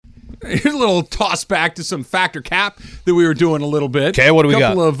Here's a little toss back to some Factor Cap that we were doing a little bit. Okay, what do we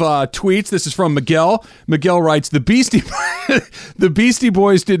got? A couple of tweets. This is from Miguel. Miguel writes, the Beastie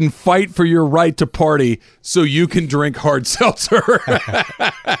Boys didn't fight for your right to party so you can drink hard seltzer.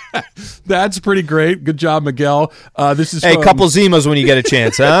 That's pretty great. Good job, Miguel. This is Hey, couple Zimas when you get a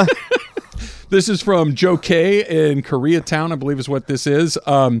chance, huh? This is from Joe K in Koreatown, I believe is what this is.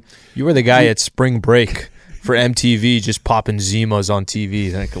 You were the guy at spring break for MTV just popping Zimas on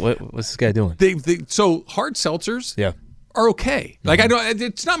TV. Like, what's this guy doing? So hard seltzers Yeah. are okay. Like I don't.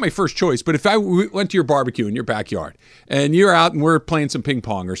 It's not my first choice, but if I went to your barbecue in your backyard and you're out and we're playing some ping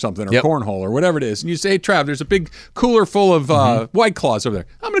pong or something or cornhole or whatever it is, and you say, "Hey, Trav, there's a big cooler full of White Claws over there.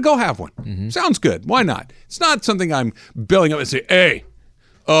 I'm going to go have one." Sounds good. Why not? It's not something I'm billing up and say, "Hey,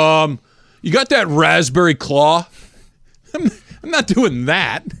 you got that raspberry claw?" I'm not doing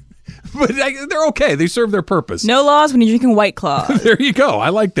that. But they're okay. They serve their purpose. No laws when you're drinking White Claw. There you go. I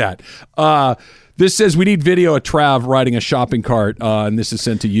like that. This says we need video of Trav riding a shopping cart, and this is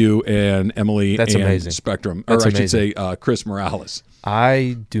sent to you and Emily. That's and amazing. Spectrum, That's or I should amazing. say Chris Morales.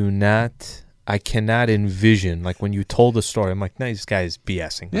 I cannot envision, like when you told the story, I'm like, no, this guy is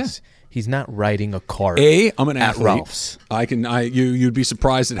BSing. Yeah. He's not riding a cart. I'm an at athlete. Ralph's. You'd be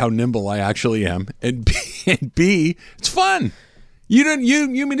surprised at how nimble I actually am. And B, it's fun. You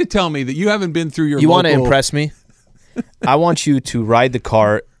mean to tell me that you haven't been through your You want to local... impress me? I want you to ride the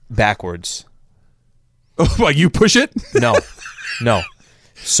cart backwards. What, you push it? No.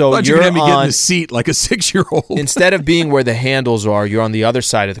 So Thought you're you could have me get in on the seat like a 6-year-old. instead of being where the handles are, you're on the other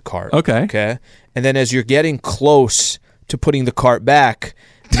side of the cart. Okay. And then as you're getting close to putting the cart back,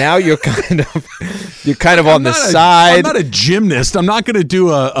 now you're kind of on the side. I'm not a gymnast. I'm not going to do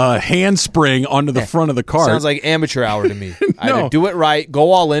a handspring onto the front of the cart. Sounds like amateur hour to me. No. Either do it right,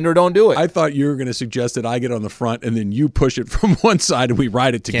 go all in, or don't do it. I thought you were going to suggest that I get on the front and then you push it from one side and we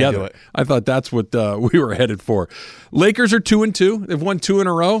ride it together. do it. I thought that's what we were headed for. Lakers are 2-2. They've won 2 in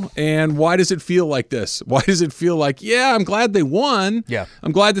a row. And why does it feel like this? Why does it feel like, yeah, I'm glad they won. Yeah.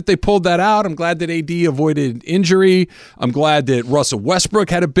 I'm glad that they pulled that out. I'm glad that AD avoided injury. I'm glad that Russell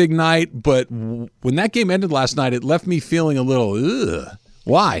Westbrook had a big night. But when that game ended last night, it left me feeling a little, ugh.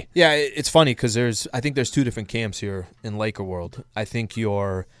 Why? Yeah, it's funny because I think there's 2 different camps here in Laker world. I think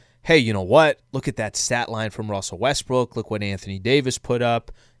you're, hey, you know what? Look at that stat line from Russell Westbrook. Look what Anthony Davis put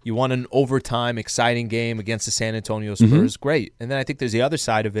up. You won an overtime, exciting game against the San Antonio Spurs. Great. And then I think there's the other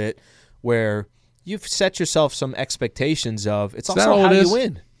side of it where you've set yourself some expectations of it's also how you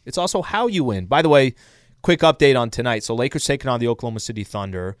win. It's also how you win. By the way, quick update on tonight. So Lakers taking on the Oklahoma City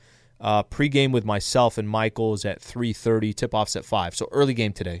Thunder. Pre-game with myself and Michael is at 3:30. Tip-off's at 5. So early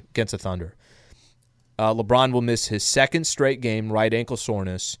game today against the Thunder. LeBron will miss his second straight game, right ankle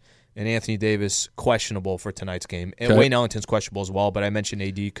soreness, and Anthony Davis questionable for tonight's game. And Wayne Ellington's questionable as well, but I mentioned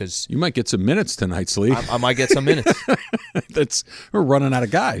AD because you might get some minutes tonight, Slee. I might get some minutes. We're running out of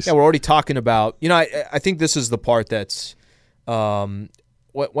guys. Yeah, we're already talking about, I think this is the part that's, when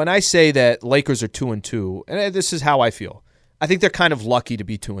I say that Lakers are 2-2, and this is how I feel, I think they're kind of lucky to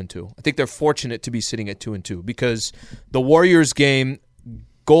be 2-2. I think they're fortunate to be sitting at 2-2 because the Warriors game,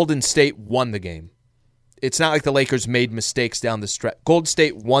 Golden State won the game. It's not like the Lakers made mistakes down the stretch. Golden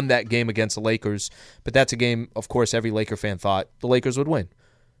State won that game against the Lakers, but that's a game, of course, every Laker fan thought the Lakers would win.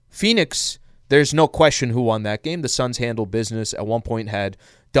 Phoenix, there's no question who won that game. The Suns handled business. At one point had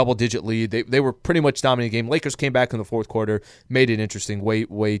double-digit lead. They were pretty much dominating the game. Lakers came back in the fourth quarter, made it interesting.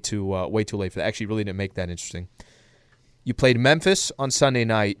 Way too late for that. Actually, really didn't make that interesting. You played Memphis on Sunday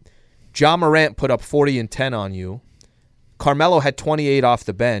night. Ja Morant put up 40 and 10 on you. Carmelo had 28 off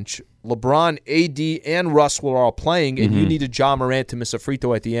the bench. LeBron, AD, and Russ were all playing, and you needed Ja Morant to miss a free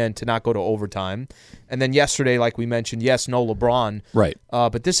throw at the end to not go to overtime. And then yesterday, like we mentioned, yes, no LeBron. Right.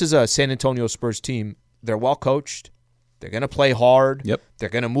 But this is a San Antonio Spurs team. They're well coached. They're going to play hard. Yep. They're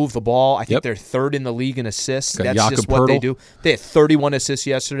going to move the ball. I think they're third in the league in assists. Got That's Jakob just what they Poeltl. do. They had 31 assists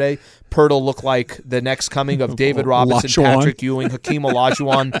yesterday. Pirtle looked like the next coming of David Robinson, Olajuwon. Patrick Ewing, Hakeem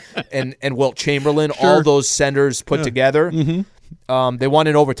Olajuwon, and Wilt Chamberlain. All those centers put together. They won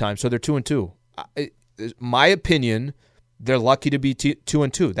in overtime, so they're 2-2. My opinion, they're lucky to be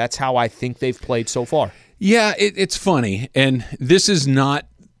 2-2. That's how I think they've played so far. Yeah, it's funny, and this is not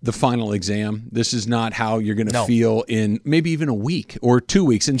the final exam. This is not how you're going to feel in maybe even a week or 2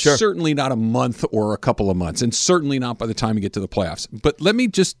 weeks, and certainly not a month or a couple of months, and certainly not by the time you get to the playoffs. But let me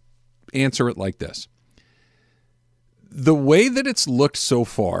just answer it like this. The way that it's looked so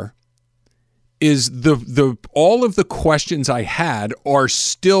far is the all of the questions I had are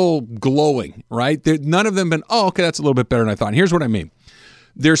still glowing, right? None of them been, okay, that's a little bit better than I thought. And here's what I mean.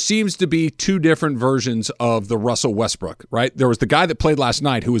 there seems to be two different versions of the Russell Westbrook, right? There was the guy that played last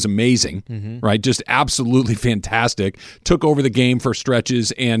night who was amazing, right? Just absolutely fantastic, took over the game for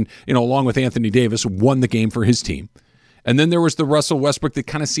stretches and, along with Anthony Davis, won the game for his team. And then there was the Russell Westbrook that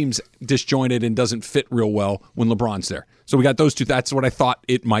kind of seems disjointed and doesn't fit real well when LeBron's there. So we got those two. That's what I thought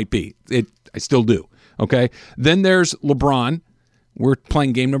it might be. I still do, okay? Then there's LeBron. We're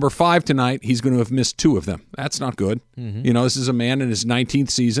playing game number 5 tonight. He's going to have missed 2 of them. That's not good. This is a man in his 19th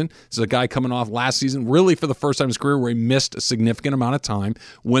season. This is a guy coming off last season, really for the first time in his career, where he missed a significant amount of time.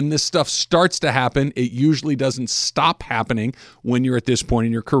 When this stuff starts to happen, it usually doesn't stop happening when you're at this point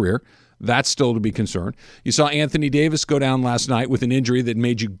in your career. That's still to be concerned. You saw Anthony Davis go down last night with an injury that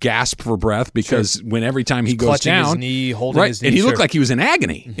made you gasp for breath because when every time he goes down, his knee, holding his knee, and he looked like he was in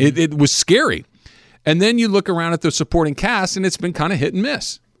agony. It was scary. And then you look around at the supporting cast, and it's been kind of hit and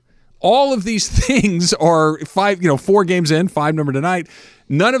miss. All of these things are 4 games in, 5 number tonight.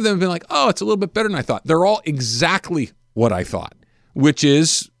 None of them have been like, oh, it's a little bit better than I thought. They're all exactly what I thought, which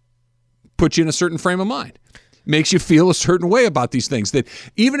is put you in a certain frame of mind. Makes you feel a certain way about these things, that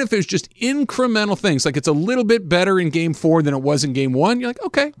even if there's just incremental things, like it's a little bit better in game 4 than it was in game 1, you're like,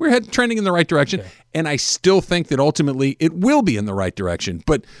 okay, we're trending in the right direction. Okay. And I still think that ultimately it will be in the right direction.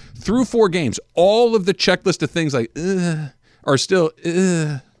 But through 4 games, all of the checklist of things like, are still,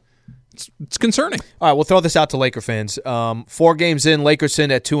 it's concerning. All right, we'll throw this out to Laker fans. 4 games in, Lakers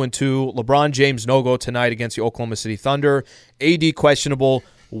in at 2-2. LeBron James no-go tonight against the Oklahoma City Thunder. AD questionable.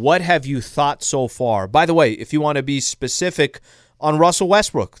 What have you thought so far? By the way, if you want to be specific on Russell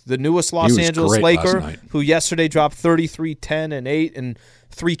Westbrook, the newest Los Angeles Laker, who yesterday dropped 33, 10, and 8, and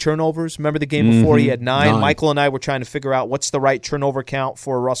 3 turnovers. Remember the game before he had 9? Michael and I were trying to figure out what's the right turnover count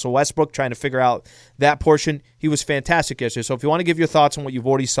for Russell Westbrook, trying to figure out that portion. He was fantastic yesterday. So if you want to give your thoughts on what you've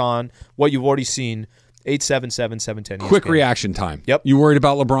already seen, 877-710. Quick reaction time. Yep. You worried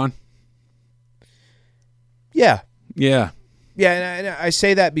about LeBron? Yeah. Yeah. Yeah, and I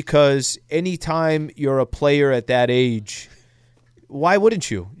say that because anytime you're a player at that age, why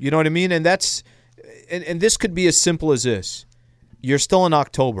wouldn't you? You know what I mean? And that's and this could be as simple as this. You're still in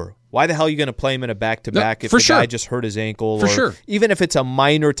October. Why the hell are you going to play him in a back-to-back if the guy just hurt his ankle? Even if it's a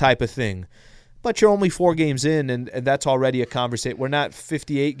minor type of thing. But you're only 4 games in, and that's already a conversation. We're not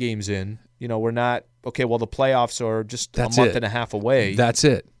 58 games in. We're not, okay, well, the playoffs are just a month and a half away. That's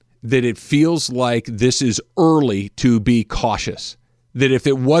it. That it feels like this is early to be cautious. That if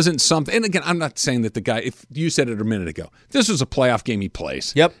it wasn't something, and again, I'm not saying that the guy, if you said it a minute ago, if this was a playoff game he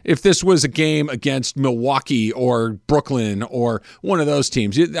plays. Yep. If this was a game against Milwaukee or Brooklyn or one of those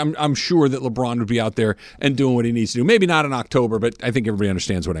teams, I'm sure that LeBron would be out there and doing what he needs to do. Maybe not in October, but I think everybody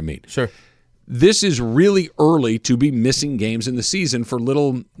understands what I mean. Sure. This is really early to be missing games in the season for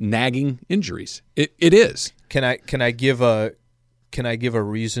little nagging injuries. It is. Can I give a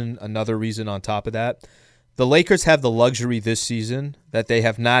reason, another reason on top of that? The Lakers have the luxury this season that they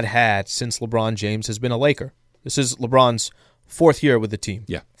have not had since LeBron James has been a Laker. This is LeBron's 4th year with the team.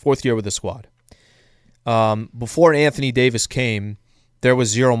 Yeah. 4th year with the squad. Before Anthony Davis came, there was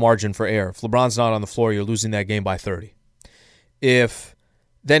zero margin for error. If LeBron's not on the floor, you're losing that game by 30. If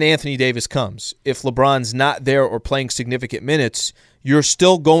then Anthony Davis comes, if LeBron's not there or playing significant minutes, you're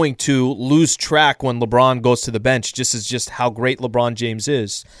still going to lose track when LeBron goes to the bench, just how great LeBron James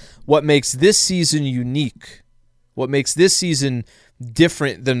is. What makes this season unique, what makes this season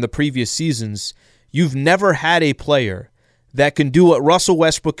different than the previous seasons, you've never had a player that can do what Russell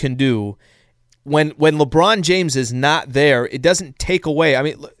Westbrook can do. When LeBron James is not there, it doesn't take away. I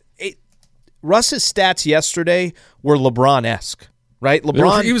mean, Russ's stats yesterday were LeBron-esque, right?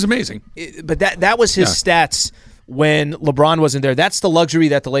 LeBron, he was amazing. But that was his stats when LeBron wasn't there. That's the luxury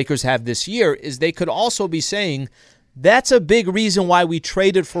that the Lakers have this year, is they could also be saying, that's a big reason why we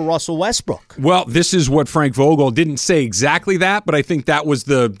traded for Russell Westbrook. Well, this is what Frank Vogel didn't say exactly that, but I think that was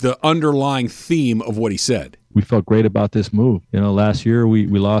the underlying theme of what he said. We felt great about this move. Last year we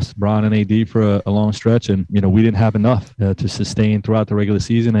lost Bron and AD for a long stretch, and we didn't have enough to sustain throughout the regular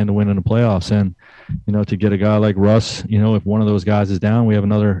season and to win in the playoffs. And to get a guy like Russ, if one of those guys is down, we have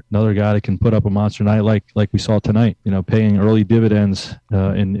another guy that can put up a monster night like we saw tonight. Paying early dividends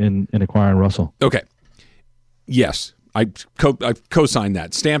in acquiring Russell. Okay. Yes, I co-signed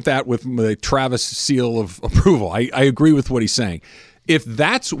that. Stamp that with the Travis seal of approval. I agree with what he's saying. If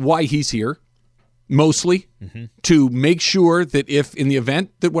that's why he's here, mostly, to make sure that if in the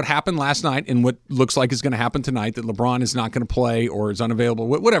event that what happened last night and what looks like is going to happen tonight, that LeBron is not going to play or is unavailable,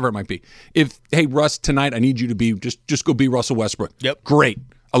 whatever it might be. If, hey, Russ, tonight I need you to be, just go be Russell Westbrook. Yep. Great.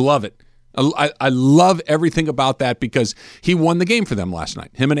 I love it. I love everything about that because he won the game for them last night,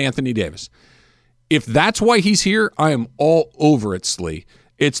 him and Anthony Davis. If that's why he's here, I am all over it, Slee.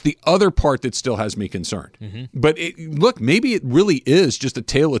 It's the other part that still has me concerned. But look, maybe it really is just a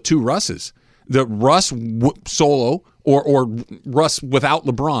tale of two Russes. The Russ solo or Russ without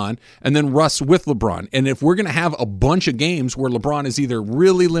LeBron, and then Russ with LeBron. And if we're going to have a bunch of games where LeBron is either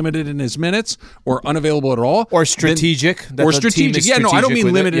really limited in his minutes or unavailable at all. Or strategic. Or strategic. Yeah, no, I don't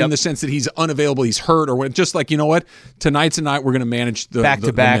mean limited in the sense that he's unavailable, he's hurt, or just like, you know what, tonight's a night we're going to manage the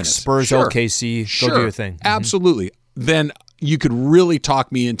back-to-back, the Spurs, sure. OKC, go do your thing. Absolutely. Then you could really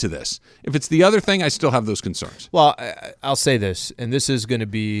talk me into this. If it's the other thing, I still have those concerns. Well, I'll say this, and this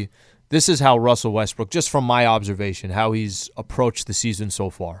is how Russell Westbrook, just from my observation, how he's approached the season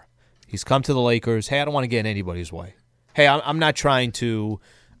so far. He's come to the Lakers. Hey, I don't want to get in anybody's way. Hey, I'm not trying to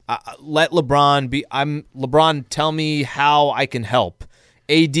let LeBron be. LeBron, tell me how I can help.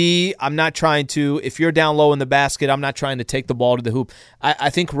 AD, I'm not trying to, if you're down low in the basket, I'm not trying to take the ball to the hoop. I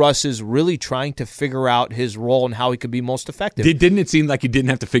think Russ is really trying to figure out his role and how he could be most effective. Didn't it seem like he didn't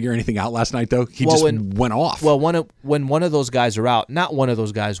have to figure anything out last night, though? He went off. Well, when one of those guys are out, not one of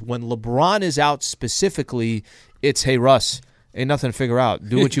those guys, when LeBron is out specifically, it's, hey, Russ, ain't nothing to figure out.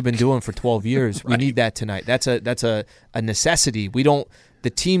 Do what you've been doing for 12 years. Right. We need that tonight. That's a necessity. The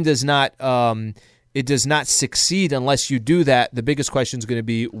team does not it does not succeed unless you do that. The biggest question is going to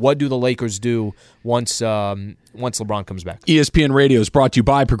be, what do the Lakers do once LeBron comes back? ESPN Radio is brought to you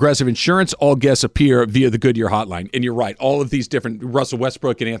by Progressive Insurance. All guests appear via the Goodyear hotline. And you're right. All of these different Russell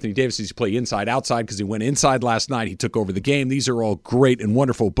Westbrook and Anthony Davis, he's play inside, outside because he went inside last night. He took over the game. These are all great and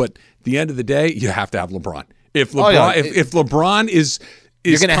wonderful. But at the end of the day, you have to have LeBron. If LeBron is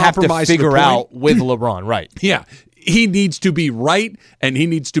you're going to have to figure out with LeBron, right? Yeah. He needs to be right, and he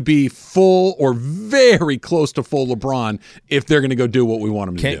needs to be full or very close to full LeBron if they're going to go do what we want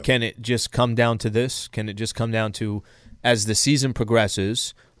him to do. Can it just come down to this? Can it just come down to, as the season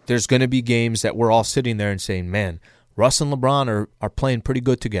progresses, there's going to be games that we're all sitting there and saying, man, Russ and LeBron are playing pretty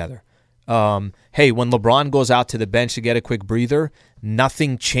good together. Hey, when LeBron goes out to the bench to get a quick breather,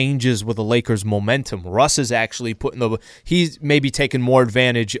 nothing changes with the Lakers' momentum. Russ is actually he's maybe taking more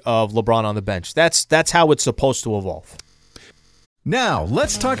advantage of LeBron on the bench. That's how it's supposed to evolve. Now,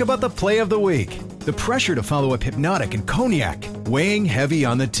 let's talk about the play of the week. The pressure to follow up Hypnotic and Cognac, weighing heavy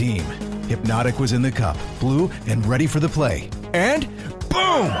on the team. Hypnotic was in the cup, blue, and ready for the play. And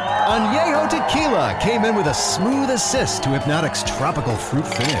boom! Añejo Tequila came in with a smooth assist to Hypnotic's tropical fruit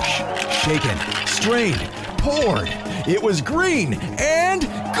finish. Shaken, strained, poured. It was green and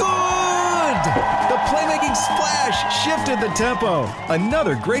good! The playmaking splash shifted the tempo.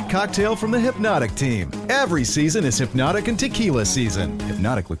 Another great cocktail from the Hypnotic team. Every season is Hypnotic and Tequila season.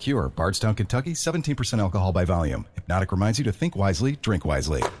 Hypnotic Liqueur, Bardstown, Kentucky, 17% alcohol by volume. Hypnotic reminds you to think wisely, drink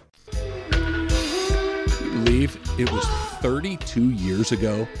wisely. Believe it was 32 years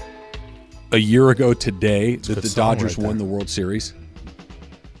ago, a year ago today, that the Dodgers won the World Series.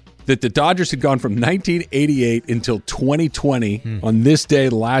 That the Dodgers had gone from 1988 until 2020 on this day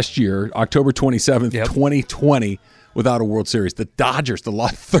last year, October 27th, 2020, without a World Series. The Dodgers, the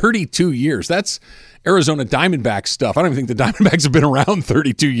last 32 years. That's Arizona Diamondbacks stuff. I don't even think the Diamondbacks have been around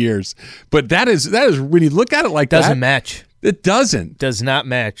 32 years. But that is when you look at it like that. Doesn't match. It doesn't. Does not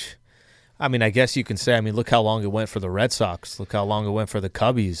match. I mean, I guess you can say, look how long it went for the Red Sox. Look how long it went for the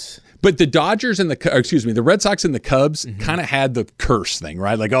Cubbies. But the Dodgers and the Red Sox and the Cubs kind of had the curse thing,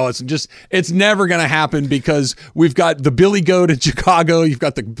 right? Like, it's never going to happen because we've got the Billy Goat in Chicago. You've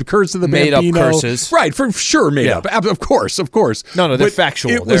got the curse of the Bambino. Made up curses. Right, for sure made up. Of course. No, they're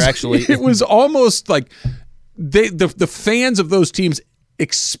factual. They're actually. It was almost like the fans of those teams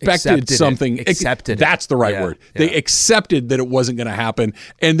accepted something. Accepted. That's the right word. Yeah. They accepted that it wasn't going to happen.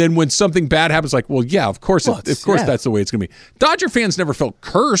 And then when something bad happens, like, well, yeah, of course that's the way it's going to be. Dodger fans never felt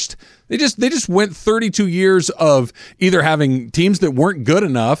cursed. They just went 32 years of either having teams that weren't good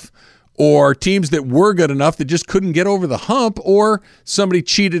enough or teams that were good enough that just couldn't get over the hump, or somebody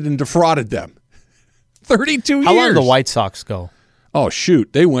cheated and defrauded them. 32 years. How long did the White Sox go? Oh,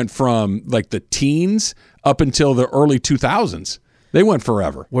 shoot. They went from like the teens up until the early 2000s. They went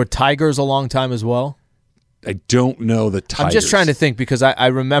forever. Were Tigers a long time as well? I don't know the Tigers. I'm just trying to think because I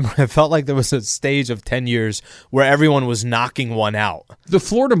remember it felt like there was a stage of 10 years where everyone was knocking one out. The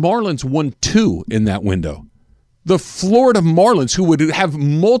Florida Marlins won 2 in that window. The Florida Marlins, who would have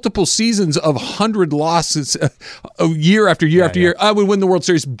multiple seasons of 100 losses year after year after year, would win the World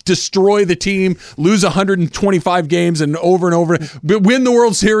Series, destroy the team, lose 125 games and over, but win the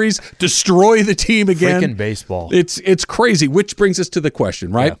World Series, destroy the team again. Freaking baseball. It's crazy, which brings us to the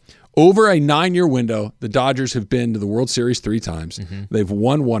question, right? Yeah. Over a 9-year window, the Dodgers have been to the World Series 3 times. They've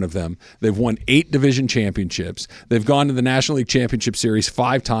won 1 of them. They've won 8 division championships. They've gone to the National League Championship Series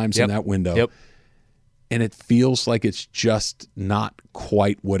 5 times in that window. and it feels like it's just not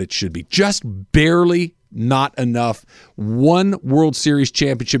quite what it should be. Just barely not enough. One World Series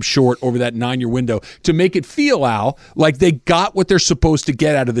championship short over that 9-year window to make it feel, Al, like they got what they're supposed to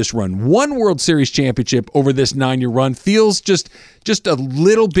get out of this run. One World Series championship over this 9-year run feels just a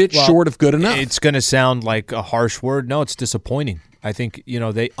little bit short of good enough. It's going to sound like a harsh word. No, it's disappointing. I think,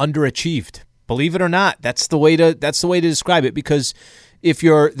 they underachieved. Believe it or not, that's the way to describe it, because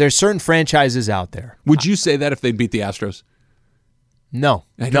there's certain franchises out there. Would you say that if they beat the Astros? No,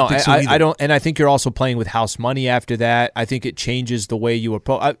 I don't, and I think you're also playing with house money after that. I think it changes the way you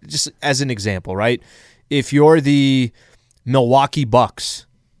approach. Just as an example, right? If you're the Milwaukee Bucks,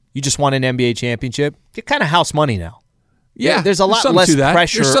 you just won an NBA championship, you're kind of house money now. Yeah, there's a lot less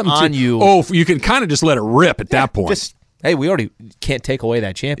pressure on you. Oh, you can kind of just let it rip at that point. Hey, we already can't take away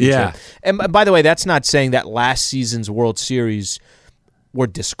that championship. Yeah. And by the way, that's not saying that last season's World Series we're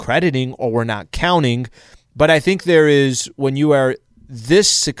discrediting or we're not counting, but I think there is, when you are this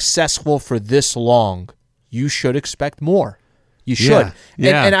successful for this long, you should expect more. You should.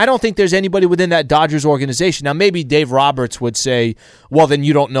 Yeah. And I don't think there's anybody within that Dodgers organization. Now, maybe Dave Roberts would say, well, then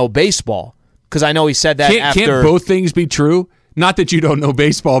you don't know baseball, because I know he said that after. Can't both things be true? Not that you don't know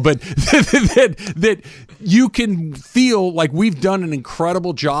baseball, but that you can feel like we've done an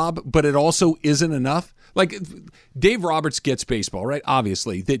incredible job, but it also isn't enough. Like, Dave Roberts gets baseball, right?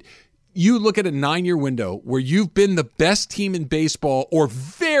 Obviously, that you look at a 9-year window where you've been the best team in baseball or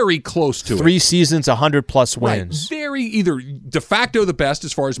very close to 3 seasons, 100-plus wins. Right. Very either de facto the best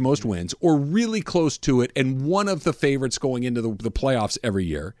as far as most wins or really close to it, and one of the favorites going into the playoffs every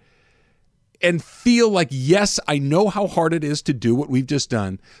year. And feel like, yes, I know how hard it is to do what we've just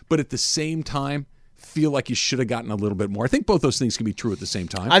done, but at the same time, feel like you should have gotten a little bit more. I think both those things can be true at the same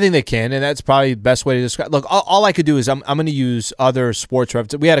time. I think they can, and that's probably the best way to describe. Look, all I could do is I'm going to use other sports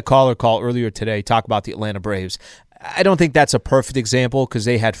references. We had a caller call earlier today talk about the Atlanta Braves. I don't think that's a perfect example because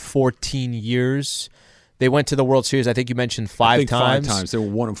they had 14 years. They went to the World Series, I think you mentioned five times. 5 times. They were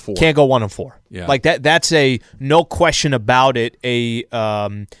 1-4. Can't go 1-4. Yeah. Like that's a no question about it.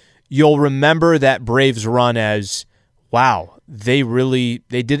 You'll remember that Braves run as, wow, they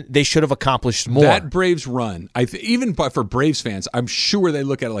should have accomplished more. That Braves run, even for Braves fans, I'm sure they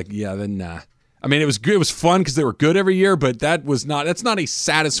look at it like, yeah, then nah. I mean, it was good. It was fun because they were good every year, but that's not a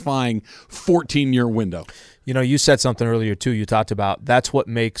satisfying 14-year window. You said something earlier too. You talked about that's what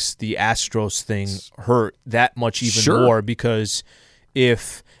makes the Astros thing hurt that much even more, because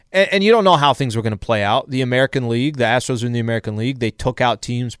and you don't know how things were going to play out. The American League, the Astros are in the American League. They took out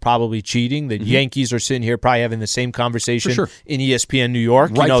teams probably cheating. The Yankees are sitting here probably having the same conversation in ESPN New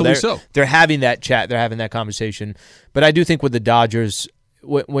York. Rightfully so. They're having that chat. They're having that conversation. But I do think with the Dodgers,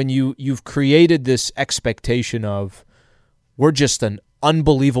 when you've created this expectation of we're just an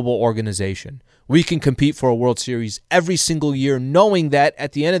unbelievable organization. We can compete for a World Series every single year, knowing that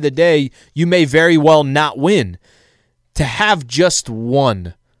at the end of the day, you may very well not win. To have just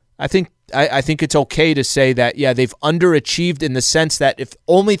one, I think it's okay to say that, yeah, they've underachieved in the sense that if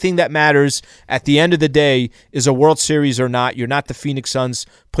only thing that matters at the end of the day is a World Series or not, you're not the Phoenix Suns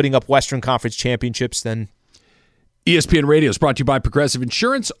putting up Western Conference championships, then. ESPN Radio is brought to you by Progressive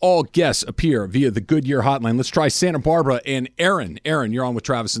Insurance. All guests appear via the Goodyear hotline. Let's try Santa Barbara and Aaron. Aaron, you're on with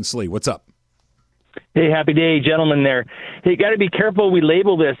Travis and Slee. What's up? Hey, happy day, gentlemen there. Hey, got to be careful we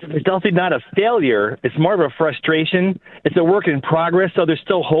label this. It's definitely not a failure. It's more of a frustration. It's a work in progress, so there's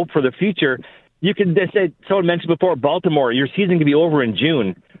still hope for the future. You can say, someone mentioned before, Baltimore, your season can be over in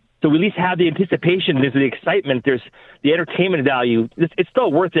June. So we at least have the anticipation. There's the excitement. There's the entertainment value. It's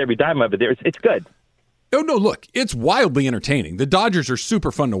still worth every dime of it. It's good. Oh, no, look, it's wildly entertaining. The Dodgers are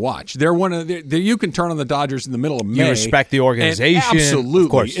super fun to watch. They're one of you can turn on the Dodgers in the middle of May. You respect the organization. Absolutely. Of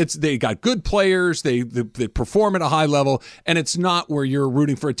course. They got good players. They perform at a high level, and it's not where you're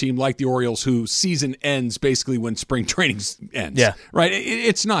rooting for a team like the Orioles whose season ends basically when spring training ends. Yeah. Right?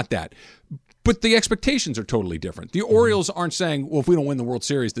 It's not that. But the expectations are totally different. The Orioles aren't saying, well, if we don't win the World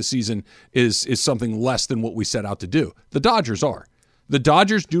Series, the season is something less than what we set out to do. The Dodgers are. The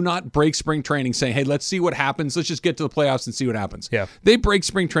Dodgers do not break spring training saying, hey, let's see what happens. Let's just get to the playoffs and see what happens. Yeah. They break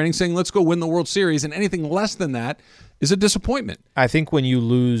spring training saying, let's go win the World Series, and anything less than that is a disappointment. I think when you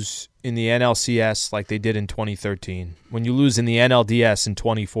lose in the NLCS like they did in 2013, when you lose in the NLDS in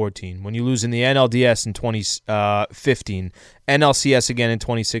 2014, when you lose in the NLDS in 2015, NLCS again in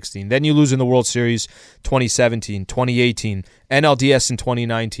 2016, then you lose in the World Series 2017, 2018, NLDS in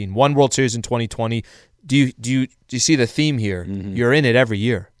 2019, one World Series in 2020, Do you see the theme here? Mm-hmm. You're in it every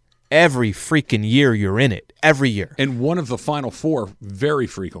year. Every freaking year you're in it. Every year. And one of the Final Four very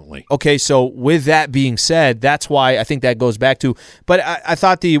frequently. Okay, so with that being said, that's why I think that goes back to – but I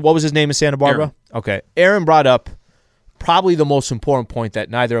thought what was his name in Santa Barbara? Okay. Aaron brought up probably the most important point that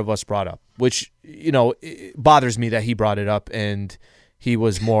neither of us brought up, which, it bothers me that he brought it up and he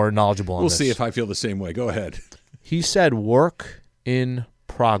was more knowledgeable on We'll this. see if I feel the same way. Go ahead. He said work in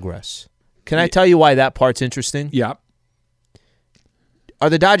progress. Can I tell you why that part's interesting? Yeah. Are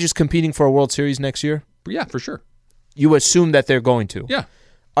the Dodgers competing for a World Series next year? Yeah, for sure. You assume that they're going to. Yeah.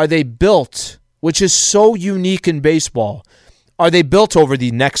 Are they built, which is so unique in baseball, are they built over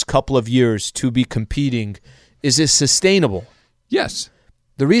the next couple of years to be competing? Is this sustainable? Yes.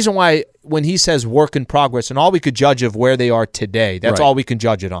 The reason why when he says work in progress, and all we could judge of where they are today, that's Right. all we can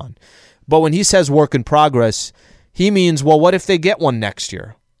judge it on. But when he says work in progress, he means, well, what if they get one next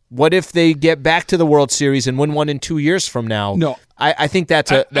year? What if they get back to the World Series and win one in 2 years from now? No. I think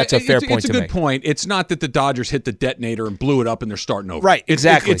that's a fair point It's a to good make. point. It's not that the Dodgers hit the detonator and blew it up and they're starting over. Right,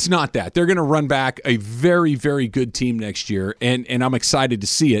 exactly. It's not that. They're going to run back a very, very good team next year, and I'm excited to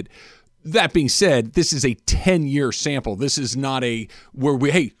see it. That being said, this is a 10-year sample. This is not hey,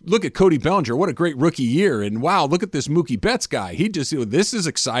 look at Cody Bellinger. What a great rookie year. And wow, look at this Mookie Betts guy. This is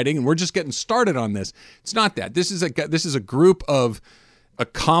exciting, and we're just getting started on this. It's not that. This is a group of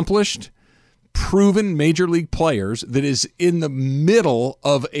accomplished, proven major league players that is in the middle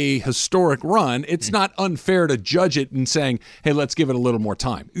of a historic run. It's not unfair to judge it and saying, hey, let's give it a little more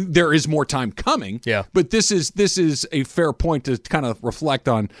time. There is more time coming. Yeah. But this is a fair point to kind of reflect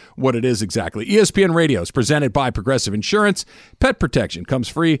on what it is exactly. ESPN Radio is presented by Progressive Insurance. Pet protection comes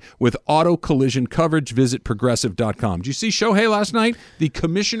free with auto collision coverage. Visit progressive.com. Did you see Shohei last night? The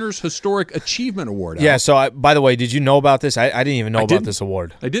Commissioner's Historic Achievement Award. Yeah, so by the way, did you know about this? I didn't even know about this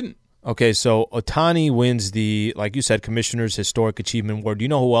award. I didn't. Okay, so Ohtani wins the, like you said, Commissioner's Historic Achievement Award. Do you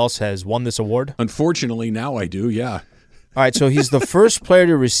know who else has won this award? Unfortunately, now I do, yeah. All right, so he's the first player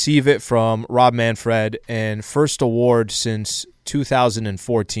to receive it from Rob Manfred and first award since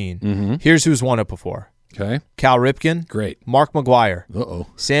 2014. Mm-hmm. Here's who's won it before. Okay. Cal Ripken. Great. Mark McGwire. Uh-oh.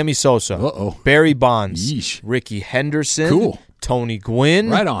 Sammy Sosa. Uh-oh. Barry Bonds. Yeesh. Ricky Henderson. Cool. Tony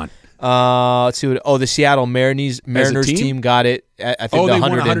Gwynn. Right on. Let's see what. The Seattle Mariners team got it. I think the they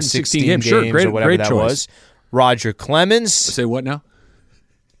won 116 games Sure, great, or whatever great that choice. was. Roger Clemens, Say what now?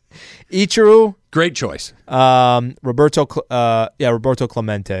 Ichiro, Great choice. Roberto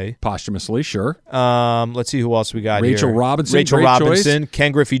Clemente. Posthumously, sure. Let's see who else we got Rachel here. Robinson, Rachel great Robinson,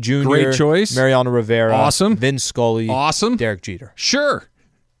 Ken Griffey Jr. Great choice. Mariano Rivera. Awesome. Vince Scully. Awesome. Derek Jeter. Sure.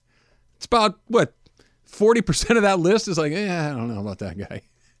 It's about, 40% of that list is like, I don't know about that guy.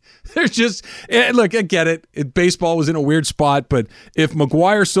 There's just, look, I get it. Baseball was in a weird spot, but if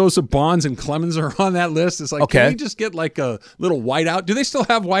McGwire, Sosa, Bonds, and Clemens are on that list, it's like, Okay. can we just get like a little whiteout? Do they still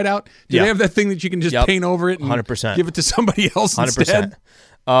have whiteout? Do Yeah. they have that thing that you can just Yep. paint over it and 100%. give it to somebody else 100%. instead?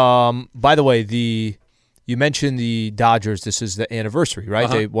 By the way, you mentioned the Dodgers. This is the anniversary, right?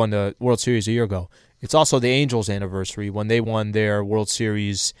 Uh-huh. They won the World Series a year ago. It's also the Angels' anniversary when they won their World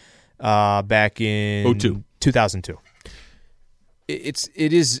Series back in 2002.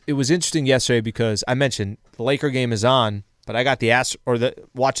 It was interesting yesterday because I mentioned the Laker game is on, but I got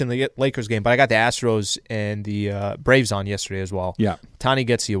watching the Lakers game, but I got the Astros and the Braves on yesterday as well. Yeah. Ohtani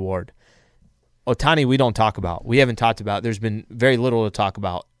gets the award. Ohtani, we don't talk about. We haven't talked about. There's been very little to talk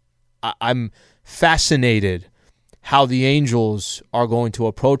about. I'm fascinated how the Angels are going to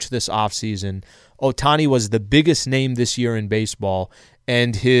approach this offseason. Ohtani was the biggest name this year in baseball,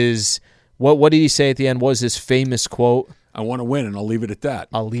 and his what did he say at the end? What was his famous quote? I want to win, and I'll leave it at that.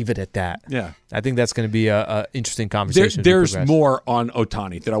 I'll leave it at that. Yeah. I think that's going to be a interesting conversation. as we There's progress. more on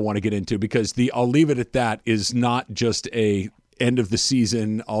Ohtani that I want to get into because the I'll leave it at that is not just a end of the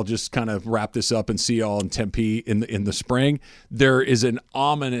season. I'll just kind of wrap this up and see y'all in Tempe in the spring. There is an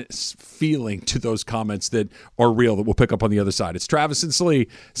ominous feeling to those comments that are real that we'll pick up on the other side. It's Travis and Slee,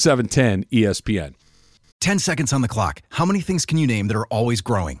 710 ESPN. 10 seconds on the clock. How many things can you name that are always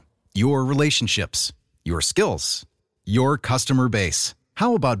growing? Your relationships, your skills, your customer base.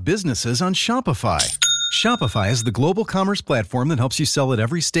 How about businesses on Shopify? Shopify is the global commerce platform that helps you sell at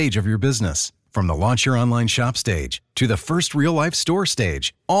every stage of your business. From the launch your online shop stage to the first real-life store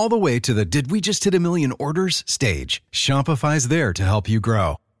stage, all the way to the did we just hit a million orders stage. Shopify's there to help you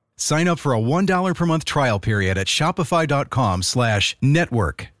grow. Sign up for a $1 per month trial period at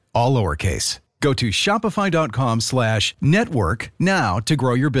shopify.com/network, all lowercase. Go to shopify.com/network now to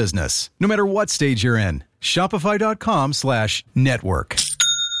grow your business, no matter what stage you're in. Shopify.com/network.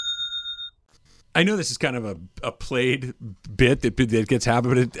 I know this is kind of a played bit that gets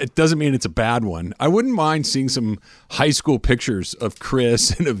happened, but it doesn't mean it's a bad one. I wouldn't mind seeing some high school pictures of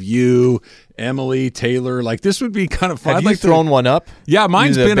Chris and of you, Emily, Taylor. Like this would be kind of fun. Have you thrown one up? Yeah,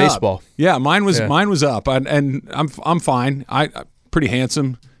 mine's Use been baseball. up. Yeah, mine was up, and I'm fine. I'm pretty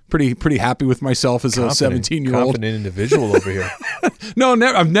handsome, Pretty happy with myself as a 17-year-old. Confident individual over here. No,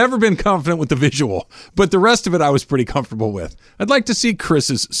 I've never been confident with the visual, but the rest of it I was pretty comfortable with. I'd like to see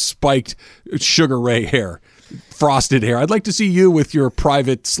Chris's spiked Sugar Ray hair, frosted hair. I'd like to see you with your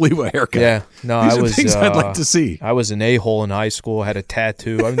private Sliwa haircut. Yeah, no, These are things I'd like to see. I was an a-hole in high school, had a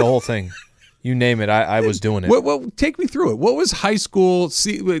tattoo. I mean, the whole thing. You name it, I was doing it. Well, take me through it. What was high school?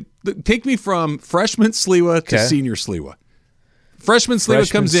 Take me from freshman Sliwa to senior Sliwa. Freshman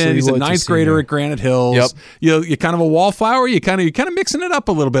Sliwa comes in. He's a ninth grader at Granite Hills. Yep. You're kind of a wallflower. You're kind of mixing it up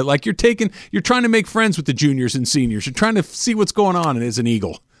a little bit. Like you're trying to make friends with the juniors and seniors. You're trying to see what's going on as an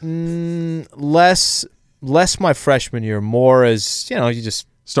Eagle. Less my freshman year, more as you just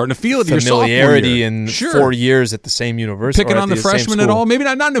starting to feel it. Familiarity in 4 years at the same university. Picking on the freshmen at all? Maybe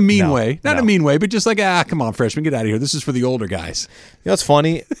not in a mean way. Not in a mean way, but just like come on, freshman, get out of here. This is for the older guys. You know what's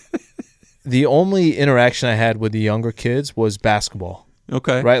funny? The only interaction I had with the younger kids was basketball.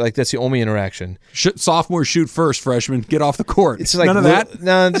 Okay. Right? Like, that's the only interaction. Sophomores shoot first, freshmen. Get off the court. It's like, none of that?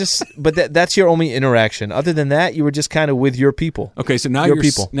 No, but that's your only interaction. Other than that, you were just kind of with your people. Okay, so now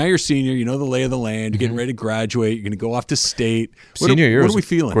you're senior. You know the lay of the land. You're getting ready to graduate. You're going to go off to state. Senior year. What are we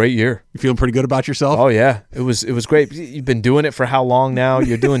feeling? Great year. You feeling pretty good about yourself? Oh, yeah. It was great. You've been doing it for how long now?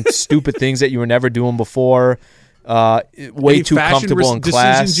 You're doing stupid things that you were never doing before. Way too comfortable in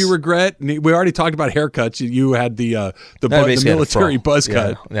class. Decisions you regret? We already talked about haircuts. You had the military buzz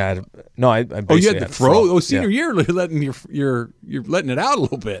cut. Yeah, no, I you had the fro. Senior year, you're letting it out a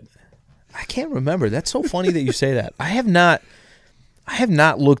little bit. I can't remember. That's so funny that you say that. I have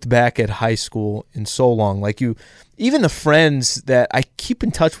not looked back at high school in so long. Like even the friends that I keep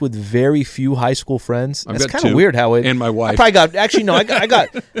in touch with, very few high school friends. It's kind of weird how it. And my wife. I got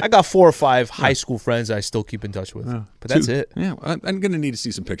 4 or 5 high school friends I still keep in touch with. But that's it. Yeah, I'm going to need to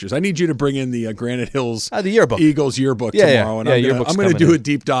see some pictures. I need you to bring in the Granite Hills the yearbook. Eagles yearbook tomorrow. And I'm going to do a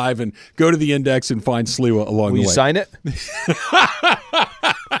deep dive and go to the index and find Sliwa along the way. Will you sign it?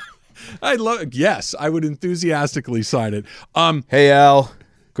 Yes, I would enthusiastically sign it. Hey, Al.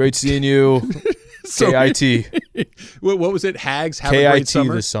 Great seeing you. KIT. What was it? Hags have a great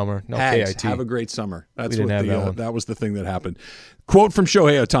summer. This summer. No, Hags KIT. have a great summer. That's we didn't have that was the thing that happened. Quote from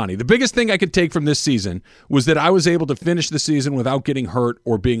Shohei Ohtani: "The biggest thing I could take from this season was that I was able to finish the season without getting hurt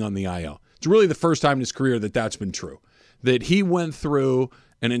or being on the IL. It's really the first time in his career that's been true. That he went through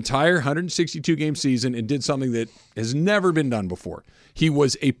an entire 162-game season and did something that has never been done before. He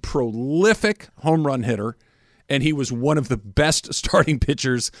was a prolific home run hitter, and he was one of the best starting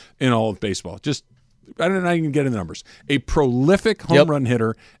pitchers in all of baseball. Just, I don't know how you can get in the numbers. A prolific home run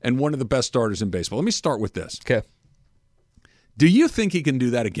hitter and one of the best starters in baseball. Let me start with this. Okay. Do you think he can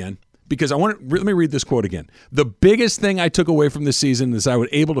do that again? Because let me read this quote again. The biggest thing I took away from this season is I was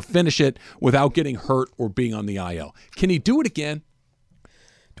able to finish it without getting hurt or being on the IL. Can he do it again?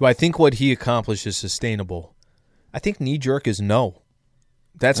 Do I think what he accomplished is sustainable? I think knee-jerk is no.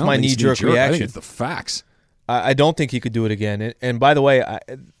 That's my knee-jerk reaction. I think it's the facts. I don't think he could do it again. And by the way,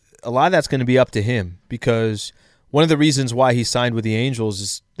 a lot of that's going to be up to him, because one of the reasons why he signed with the Angels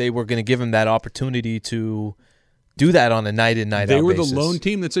is they were going to give him that opportunity to do that on a night-in, night-out basis. They were the lone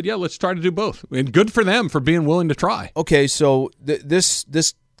team that said, yeah, let's try to do both. And good for them for being willing to try. Okay, so this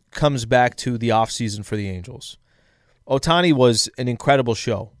comes back to the offseason for the Angels. Ohtani was an incredible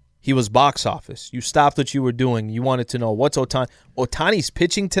show. He was box office. You stopped what you were doing. You wanted to know, what's Ohtani? Ohtani's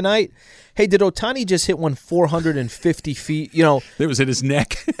pitching tonight? Hey, did Ohtani just hit one 450 feet? It was at his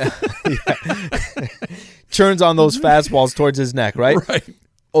neck. Churns on those fastballs towards his neck, right? Right.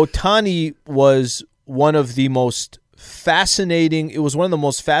 Ohtani was one of the most fascinating. It was one of the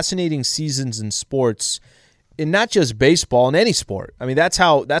most fascinating seasons in sports, in not just baseball, in any sport. I mean, that's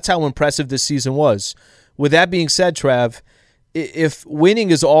how impressive this season was. With that being said, Trav, if winning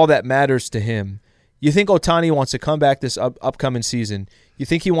is all that matters to him, you think Ohtani wants to come back this upcoming season? You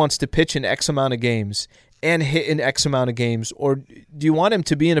think he wants to pitch in X amount of games and hit in X amount of games? Or do you want him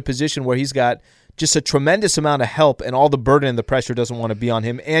to be in a position where he's got just a tremendous amount of help and all the burden and the pressure doesn't want to be on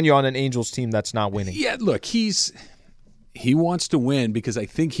him, and you're on an Angels team that's not winning? Yeah, look, he wants to win because I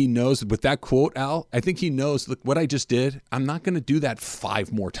think he knows, with that quote, Al, I think he knows, look, what I just did, I'm not going to do that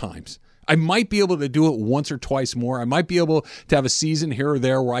 5 more times. I might be able to do it once or twice more. I might be able to have a season here or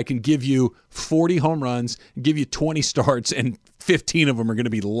there where I can give you 40 home runs, give you 20 starts, and 15 of them are going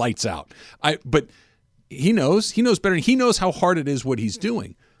to be lights out. But he knows better. He knows how hard it is what he's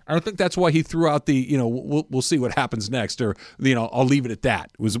doing. I don't think that's why he threw out the, we'll see what happens next, or, I'll leave it at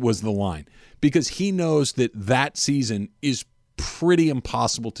that was the line. Because he knows that season is pretty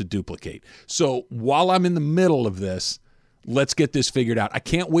impossible to duplicate. So while I'm in the middle of this, let's get this figured out. I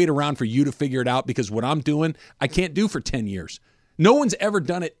can't wait around for you to figure it out, because what I'm doing, I can't do for 10 years. No one's ever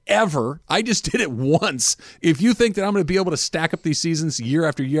done it ever. I just did it once. If you think that I'm going to be able to stack up these seasons year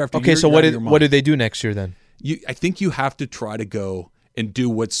after year after year, Okay, so what do they do next year then? I think you have to try to go and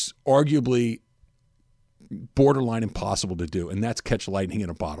do what's arguably borderline impossible to do, and that's catch lightning in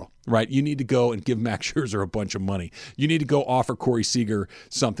a bottle, right? You need to go and give Max Scherzer a bunch of money. You need to go offer Corey Seager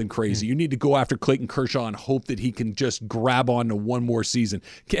something crazy. You need to go after Clayton Kershaw and hope that he can just grab on to one more season.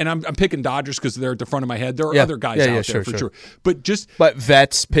 And I'm picking Dodgers because they're at the front of my head. There are other guys out there for sure. But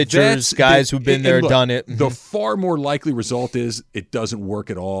vets, pitchers, guys who've been there, done it. The far more likely result is it doesn't work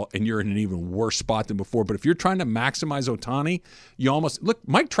at all, and you're in an even worse spot than before. But if you're trying to maximize Ohtani, you almost look.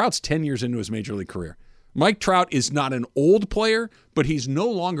 Mike Trout's 10 years into his major league career. Mike Trout is not an old player, but he's no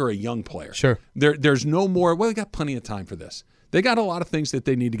longer a young player. Sure. There's no more, they got plenty of time for this. They got a lot of things that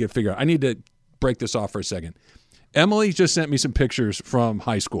they need to get figured out. I need to break this off for a second. Emily just sent me some pictures from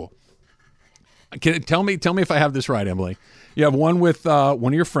high school. Tell me if I have this right, Emily. You have one with one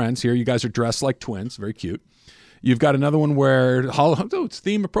of your friends here. You guys are dressed like twins. Very cute. You've got another one where it's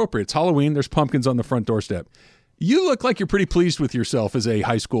theme appropriate. It's Halloween. There's pumpkins on the front doorstep. You look like you're pretty pleased with yourself as a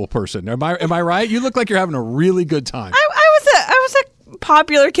high school person. Am I right? You look like you're having a really good time. I was a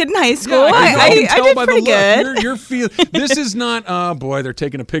popular kid in high school. Yeah, I did pretty good. You're this is not, oh boy, they're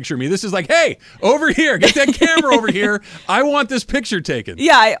taking a picture of me. This is like, hey, over here, get that camera over here. I want this picture taken.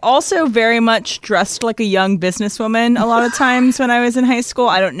 Yeah, I also very much dressed like a young businesswoman a lot of times when I was in high school.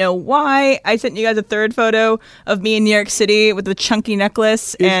 I don't know why. I sent you guys a third photo of me in New York City with the chunky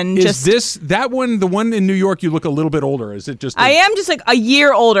necklace. That one, the one in New York, you look a little bit older. Is it just? I am just like a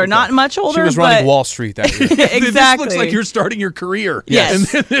year older, not much older. She was running Wall Street that year. Exactly. This looks like you're starting your career. Yes. And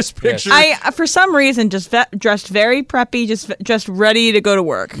then this picture. I, for some reason, just dressed very preppy, just ready to go to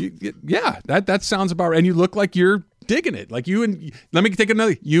work. That sounds about right. And you look like you're digging it. Like you and let me take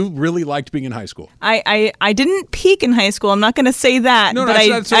another. You really liked being in high school. I didn't peak in high school. I'm not going to say that. No, but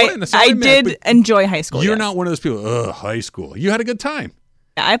I did enjoy high school. You're not one of those people. High school. You had a good time.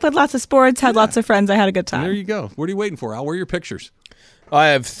 I played lots of sports, had lots of friends. I had a good time. There you go. What are you waiting for, Al? Where are your pictures? I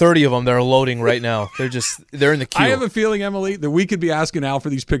have 30 of them that are loading right now. They're in the queue. I have a feeling, Emily, that we could be asking Al for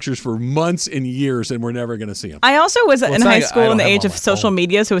these pictures for months and years, and we're never going to see them. I also was in high school in the age of social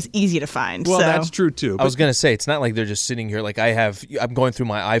media, so it was easy to find. Well, that's true too. I was going to say, it's not like they're just sitting here. Like I'm going through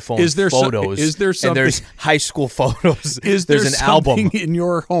my iPhone photos. Is there something? And there's high school photos. Is there's there an album in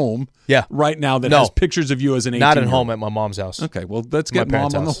your home? Yeah. Right now that has pictures of you as an 18-year-old? Not at home, at my mom's house. Okay, well, let's get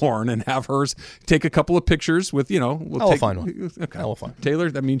Mom on the horn and have her take a couple of pictures with, I'll find one. Okay. I'll find.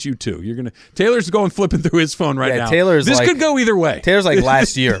 Taylor, that means you too. Taylor's going flipping through his phone right now. This could go either way. Taylor's like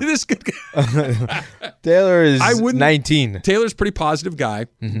last year. This could go. Taylor is 19. Taylor's a pretty positive guy.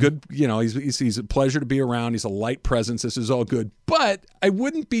 Mm-hmm. Good, he's a pleasure to be around. He's a light presence. This is all good. But I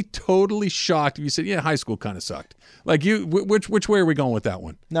wouldn't be totally shocked if you said, high school kind of sucked. Like you, which way are we going with that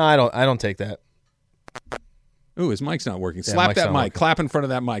one? No, I don't take that. Ooh, his mic's not working. Yeah, Slap that mic. Clap in front of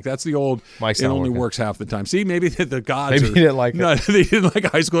that mic. That's the old. Mic's it not only working. Works half the time. See, maybe the gods. Maybe he didn't like it. No, they didn't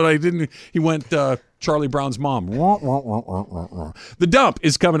like high school. He went Charlie Brown's mom. The Dump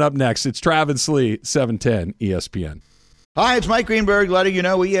is coming up next. It's Travis Lee, 710 ESPN. Hi, it's Mike Greenberg letting you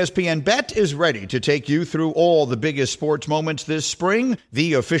know ESPN Bet is ready to take you through all the biggest sports moments this spring.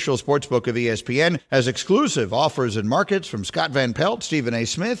 The official sportsbook of ESPN has exclusive offers and markets from Scott Van Pelt, Stephen A.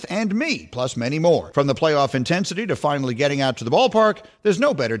 Smith, and me, plus many more. From the playoff intensity to finally getting out to the ballpark, there's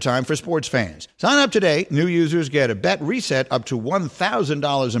no better time for sports fans. Sign up today. New users get a bet reset up to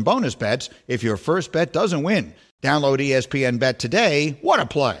 $1,000 in bonus bets if your first bet doesn't win. Download ESPN Bet today. What a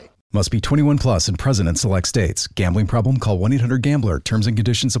play. Must be 21 plus and present in select states. Gambling problem? Call 1-800-GAMBLER. Terms and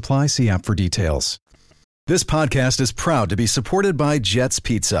conditions apply. See app for details. This podcast is proud to be supported by Jets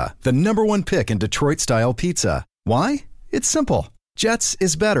Pizza, the #1 pick in Detroit-style pizza. Why? It's simple. Jets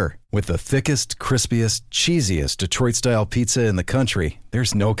is better. With the thickest, crispiest, cheesiest Detroit-style pizza in the country,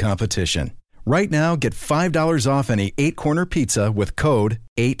 there's no competition. Right now, get $5 off any 8-corner pizza with code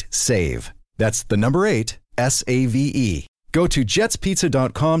 8SAVE. That's the number 8, S-A-V-E. Go to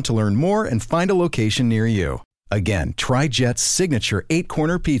jetspizza.com to learn more and find a location near you. Again, try Jet's signature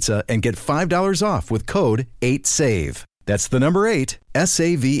 8-corner pizza and get $5 off with code 8SAVE. That's the number 8,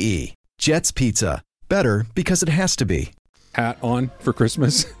 S-A-V-E. Jet's Pizza. Better because it has to be. Hat on for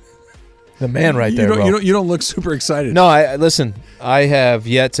Christmas. The man right there, bro. You don't look super excited. No, listen, I have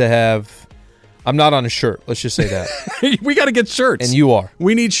yet to have... I'm not on a shirt. Let's just say that. We got to get shirts. And you are.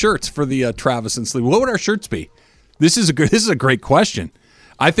 We need shirts for the Travis and Slee. What would our shirts be? This is a great question.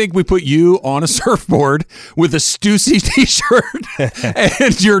 I think we put you on a surfboard with a Stussy t-shirt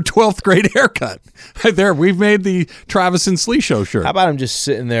and your 12th grade haircut. Right there, we've made the Travis and Slee Show shirt. How about I'm just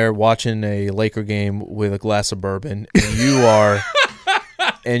sitting there watching a Laker game with a glass of bourbon,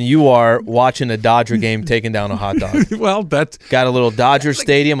 and you are watching a Dodger game taking down a hot dog. Well, that's got a little Dodger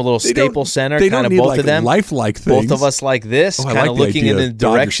Stadium, a little Staples Center, kind of both of them. Lifelike things. Both of us like this, kind of looking in the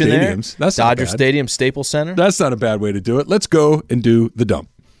direction there. That's Dodger Stadium, Staples Center. That's not a bad way to do it. Let's go and do the dump.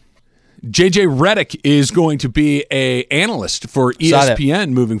 JJ Redick is going to be an analyst for ESPN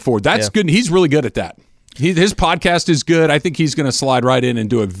moving forward. That's good. He's really good at that. His podcast is good. I think he's going to slide right in and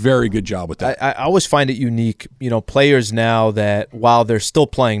do a very good job with that. I always find it unique, players now that while they're still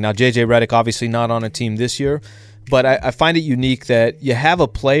playing, now JJ Redick obviously not on a team this year, but I find it unique that you have a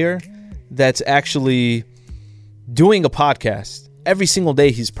player that's actually doing a podcast. Every single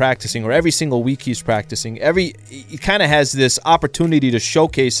day he's practicing, or every single week he's practicing. He kind of has this opportunity to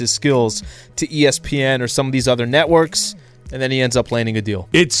showcase his skills to ESPN or some of these other networks, and then he ends up landing a deal.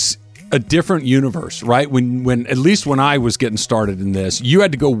 It's a different universe, right? When at least when I was getting started in this, you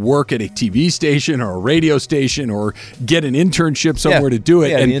had to go work at a TV station or a radio station or get an internship somewhere to do it.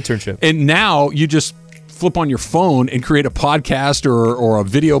 Yeah, the internship. And now you just flip on your phone and create a podcast or a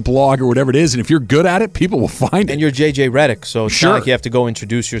video blog or whatever it is, and if you're good at it, people will find it. And you're JJ Redick, so it's not like you have to go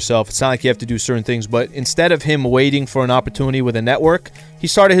introduce yourself. It's not like you have to do certain things, but instead of him waiting for an opportunity with a network, he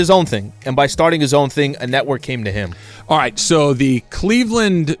started his own thing. And by starting his own thing, a network came to him. All right, so the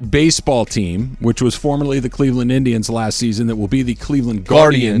Cleveland baseball team, which was formerly the Cleveland Indians last season, that will be the Cleveland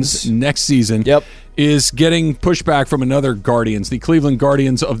Guardians next season, is getting pushback from another Guardians. The Cleveland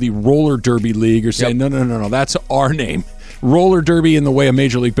Guardians of the Roller Derby League are saying, no, that's our name. Roller Derby in the way of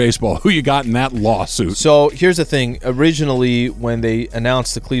Major League Baseball. Who you got in that lawsuit? So here's the thing. Originally, when they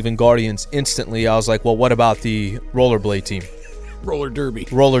announced the Cleveland Guardians, instantly I was like, well, what about the rollerblade team? Roller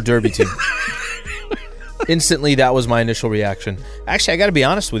Derby team. Instantly, that was my initial reaction. Actually, I got to be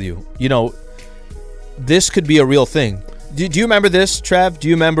honest with you. This could be a real thing. Do you remember this, Trav? Do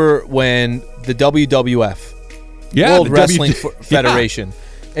you remember when the WWF, World Wrestling Federation,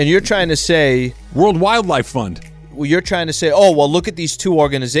 and you're trying to say World Wildlife Fund? Well, you're trying to say, oh, well, look at these two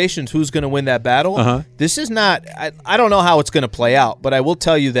organizations. Who's going to win that battle? This is not. I don't know how it's going to play out, but I will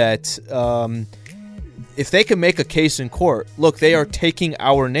tell you that if they can make a case in court, look, they are taking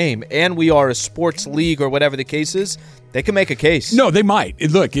our name, and we are a sports league or whatever the case is. They can make a case. No, they might.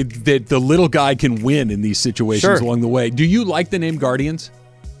 Look, the little guy can win in these situations along the way. Do you like the name Guardians?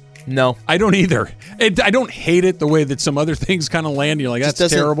 No. I don't either. I don't hate it the way that some other things kind of land. You're like, that's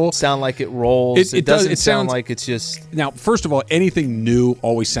terrible. It doesn't sound like it rolls. It doesn't sound like it's just... Now, first of all, anything new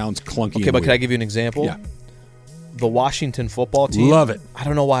always sounds clunky. Okay, but can I give you an example? Yeah. The Washington football team. Love it. I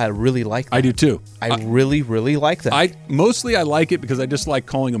don't know why I really like that. I do too. I really, really like that. I like it because I just like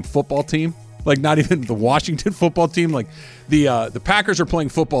calling them football team. Like not even the Washington football team. Like the Packers are playing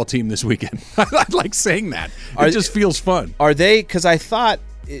football team this weekend. I like saying that. It just feels fun. Are they? Because I thought,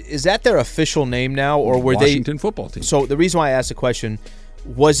 is that their official name now, or were Washington football team? So the reason why I asked the question,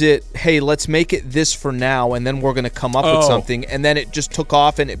 was it, hey, let's make it this for now, and then we're going to come up with something, and then it just took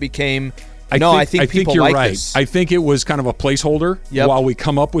off and it became. I think people you're like right. this. I think it was kind of a placeholder while we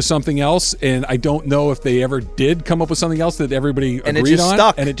come up with something else, and I don't know if they ever did come up with something else that everybody agreed on,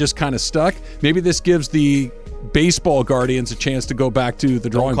 stuck. And it just kind of stuck. Maybe this gives the baseball Guardians a chance to go back to the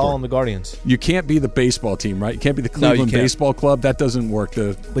drawing board. Don't call them the Guardians. You can't be the baseball team, right? You can't be the Cleveland Baseball Club. That doesn't work.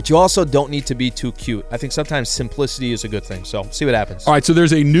 But you also don't need to be too cute. I think sometimes simplicity is a good thing. So see what happens. All right, so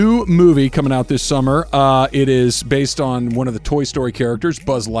there's a new movie coming out this summer. It is based on one of the Toy Story characters,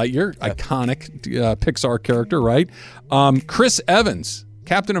 Buzz Lightyear, iconic Pixar character, right? Chris Evans,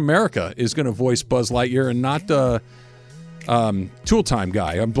 Captain America, is going to voice Buzz Lightyear and not Tool Time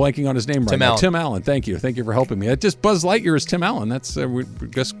guy. I'm blanking on his name right now. Tim Allen. Thank you for helping me. Just Buzz Lightyear is Tim Allen. That's I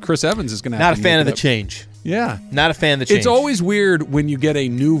guess Chris Evans is going to have not a fan of the change. Yeah, not a fan of the change. It's always weird when you get a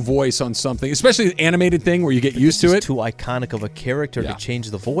new voice on something, especially an animated thing where you get used to it. Too iconic of a character to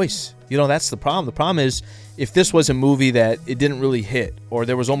change the voice. That's the problem. The problem is if this was a movie that it didn't really hit, or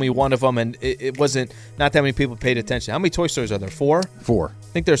there was only one of them and it wasn't, not that many people paid attention. How many Toy Stories are there? 4? 4. I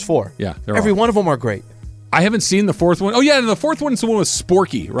think there's 4. Yeah, every one of them are great. I haven't seen the fourth one. Oh, yeah, and the fourth one's the one with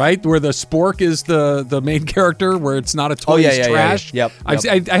Sporky, right? Where the spork is the main character, where it's not a toy, it's trash. Yeah.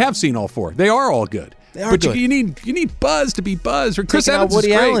 Yep. I have seen all 4. They are all good. They are good. You need Buzz to be Buzz. Or Chris Taking Evans out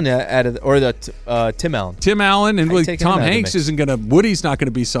Woody is great. Allen Tim Allen. Tim Allen and Tom Hanks isn't going to. Woody's not going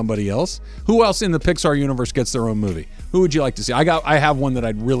to be somebody else. Who else in the Pixar universe gets their own movie? Who would you like to see? I have one that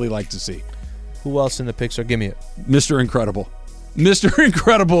I'd really like to see. Who else in the Pixar? Give me it. Mr. Incredible. Mr.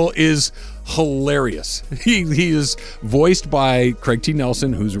 Incredible is hilarious. He is voiced by Craig T.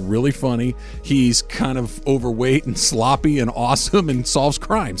 Nelson, who's really funny. He's kind of overweight and sloppy and awesome and solves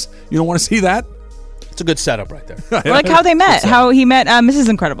crimes. You don't want to see that? It's a good setup right there. I like how they met, how he met Mrs.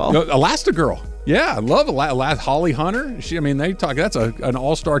 Incredible. Elastigirl. Yeah, I love Holly Hunter. They talk. That's an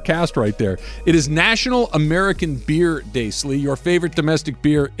all-star cast right there. It is National American Beer Day, Slee. Your favorite domestic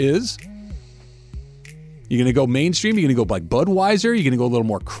beer is? You're going to go mainstream? You're going to go like Budweiser? You're going to go a little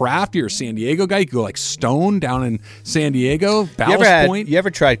more craft? You're a San Diego guy? You can go like Stone down in San Diego, Ballast Point. You ever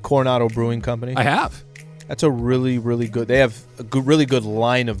tried Coronado Brewing Company? I have. That's a really, really good. They have a really good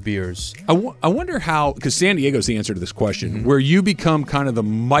line of beers. I wonder how, because San Diego's the answer to this question, where you become kind of the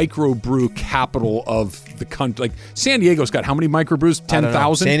microbrew capital of the country. Like San Diego's got how many microbrews?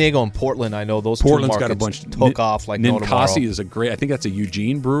 10,000. San Diego and Portland, I know those. Portland's two got a markets bunch. Took off like no tomorrow. Ninkasi is a great. I think that's a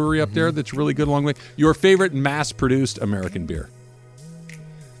Eugene brewery up there that's really good along the way. Your favorite mass-produced American beer?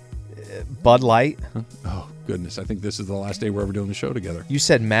 Bud Light. Huh? Oh goodness! I think this is the last day we're ever doing the show together. You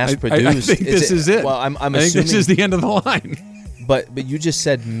said mass-produced. I think this is it. Well, I'm assuming. I think this is the end of the line. But you just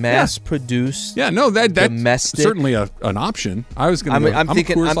said mass-produced. Yeah, no, that's domestic. Certainly an option. I was going to. I'm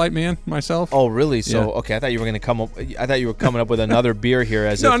thinking, a Coors Light man myself. Oh, really? So Yeah. okay, I thought you were going to come up. I thought you were coming up with another beer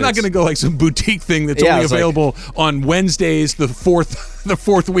here. No, I'm not going to go like some boutique thing that's only available on Wednesdays, the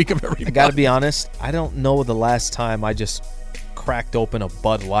fourth week of every month. I got to be honest. I don't know the last time I just cracked open a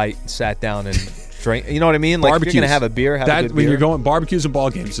Bud Light and sat down and drink. You know what I mean? Like Barbecues. if you're going to have a beer, have a good beer. When you're going barbecues and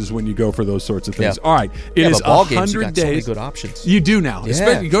ball games is when you go for those sorts of things. Yeah. All right, it is but ball 100 games, you got days. so many good options. You do now. Yeah.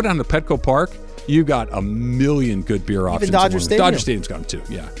 Especially you go down to Petco Park. You got a million good beer options. Dodger Stadium. Dodger Stadium's got them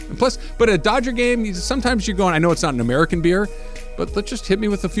too. Yeah. And plus, but at a Dodger game, sometimes you're going. I know it's not an American beer, but let's just hit me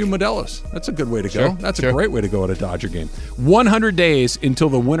with a few Modelo's. That's a good way to go. That's a great way to go at a Dodger game. 100 days until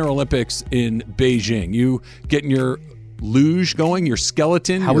the Winter Olympics in Beijing. You getting your luge going, your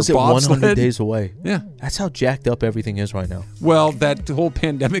skeleton, How your is it bobsled? 100 days away? Yeah. That's how jacked up everything is right now. Well, that whole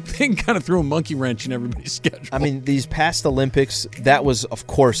pandemic thing kind of threw a monkey wrench in everybody's schedule. I mean, these past Olympics, that was, of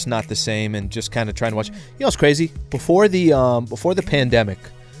course, not the same, and just kind of trying to watch. You know what's crazy? Before the pandemic,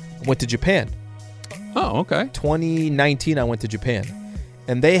 I went to Japan. Oh, okay. 2019, I went to Japan.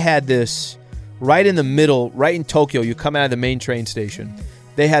 And they had this right in the middle, right in Tokyo. You come out of the main train station.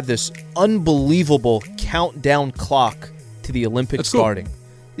 They had this unbelievable countdown clock to the Olympics starting.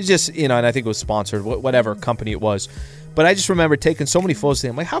 It's just, and I think it was sponsored, whatever company it was. But I just remember taking so many photos.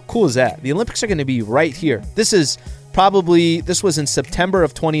 I'm like, how cool is that? The Olympics are going to be right here. This was in September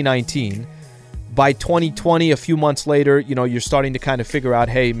of 2019. By 2020, a few months later, you're starting to kind of figure out,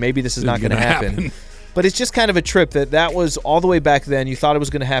 hey, maybe this is not going to happen. But it's just kind of a trip that was all the way back then. You thought it was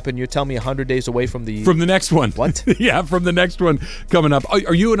going to happen. You're telling me 100 days away from the next one. What? Yeah, from the next one coming up.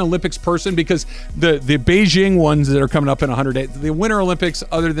 Are you an Olympics person? Because the Beijing ones that are coming up in 100 days, the Winter Olympics,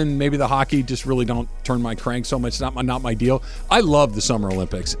 other than maybe the hockey, just really don't turn my crank so much. It's not my deal. I love the Summer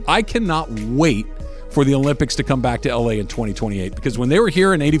Olympics. I cannot wait for the Olympics to come back to LA in 2028, because when they were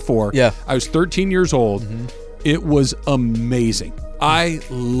here in 84, I was 13 years old. Mm-hmm. It was amazing. I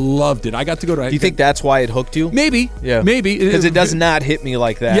loved it. I got to go to. Do you think that's why it hooked you? Maybe. Yeah. Maybe. Because it does not hit me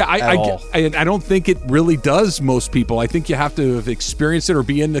like that. Yeah, I I don't think it really does most people. I think you have to have experienced it or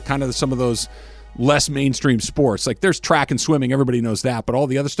be into kind of some of those less mainstream sports. Like there's track and swimming, everybody knows that, but all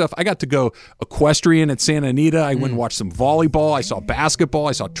the other stuff, I got to go equestrian at Santa Anita. I went and watched some volleyball. I saw basketball.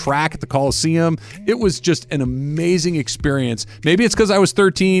 I saw track at the Coliseum. It was just an amazing experience. Maybe it's because I was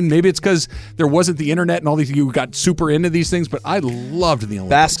 13. Maybe it's because there wasn't the internet and all these, you got super into these things, but I loved the Olympics.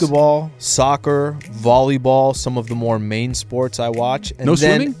 Basketball, soccer, volleyball, some of the more main sports I watch. And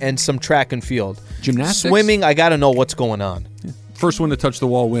swimming? And some track and field. Gymnastics? Swimming, I got to know what's going on. Yeah. First one to touch the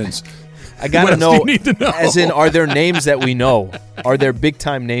wall wins. I gotta know, as in, are there names that we know? Are there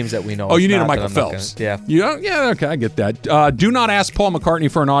big-time names that we know? Oh, you need a Michael Phelps. Yeah, okay, I get that. Do not ask Paul McCartney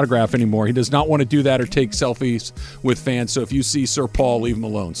for an autograph anymore. He does not want to do that or take selfies with fans. So if you see Sir Paul, leave him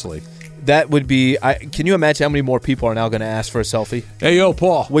alone, Slee. That would be. Can you imagine how many more people are now going to ask for a selfie? Hey, yo,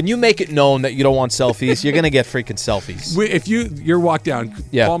 Paul. When you make it known that you don't want selfies, you're going to get freaking selfies. If you're walk down,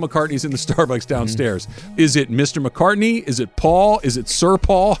 Paul McCartney's in the Starbucks downstairs. Mm-hmm. Is it Mr. McCartney? Is it Paul? Is it Sir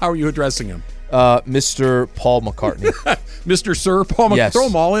Paul? How are you addressing him? Mr. Paul McCartney. Mr. Sir Paul McCartney. Yes, throw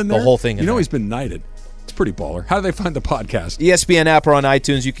them all in there. The whole thing. He's been knighted. It's pretty baller. How do they find the podcast? ESPN app or on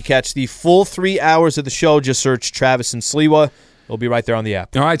iTunes. You can catch the full 3 hours of the show. Just search Travis and Sliwa. It'll be right there on the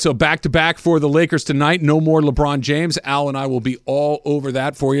app. All right, so back-to-back for the Lakers tonight. No more LeBron James. Al and I will be all over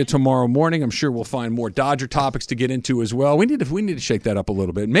that for you tomorrow morning. I'm sure we'll find more Dodger topics to get into as well. We need to shake that up a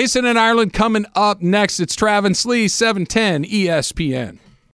little bit. Mason and Ireland coming up next. It's Travis and Slee, 710 ESPN.